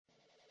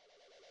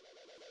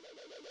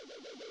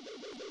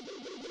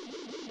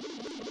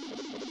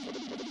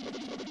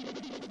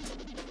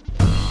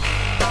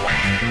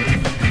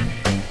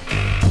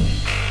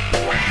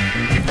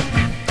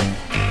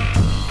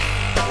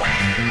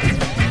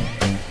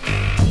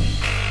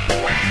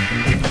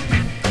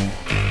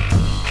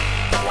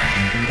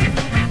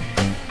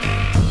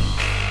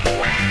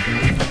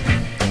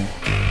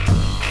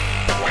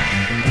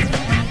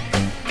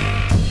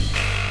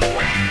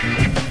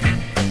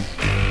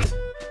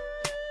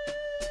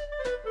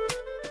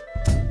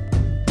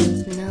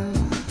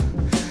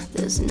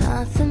There's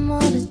nothing more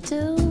to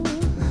do.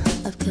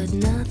 I've got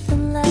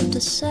nothing left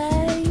to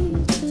say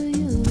to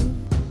you.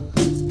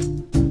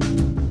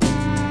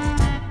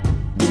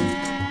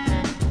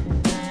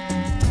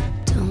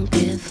 Don't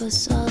care for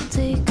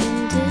salty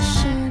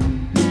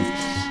conditions.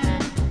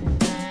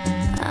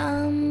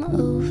 I'm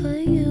over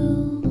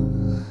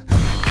you.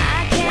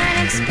 I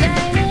can't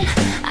explain it.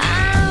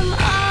 I'm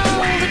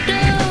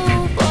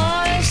overdue for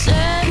a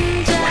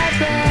certain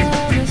type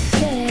of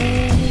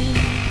affair.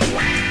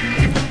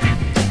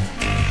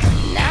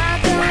 Not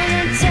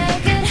gonna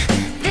take it.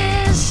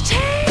 This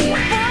tape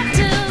or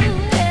two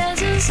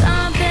isn't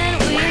something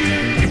we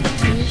need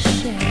to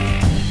share.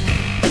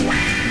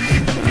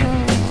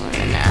 Oh,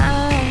 and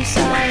I'm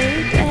sorry,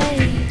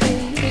 baby.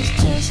 It's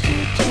just you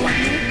drive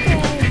me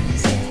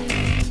crazy.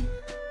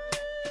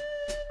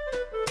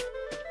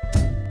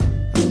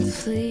 Oh,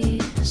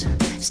 please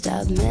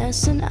stop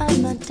messing up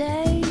my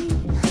day.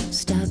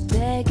 Stop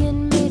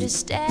begging me to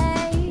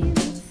stay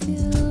with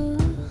you.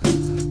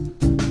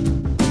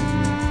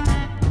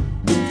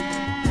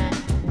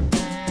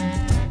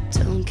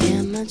 Don't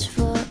care much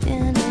for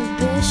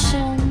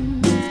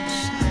inhibitions.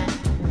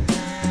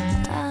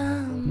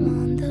 I'm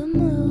on the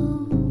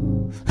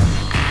move.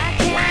 I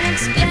can't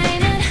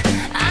explain it.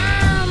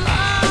 I'm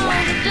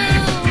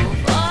overdue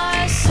for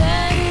a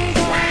certain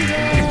kind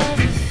of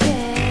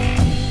affair.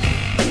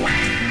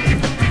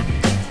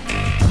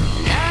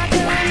 Not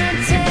gonna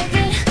take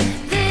it.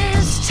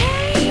 This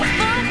tape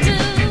or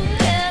two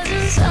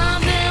isn't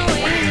something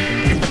we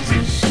need to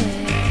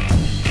share.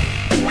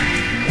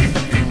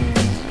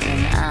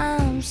 And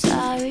I'm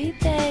sorry,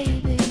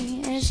 baby.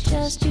 It's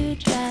just you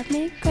drive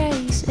me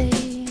crazy.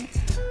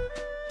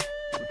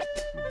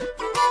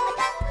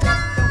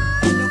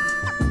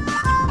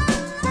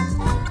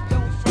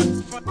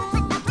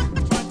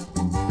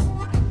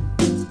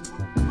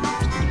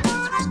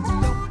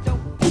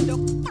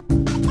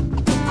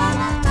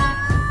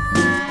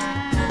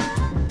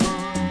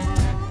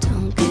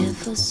 Don't care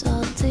for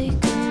salty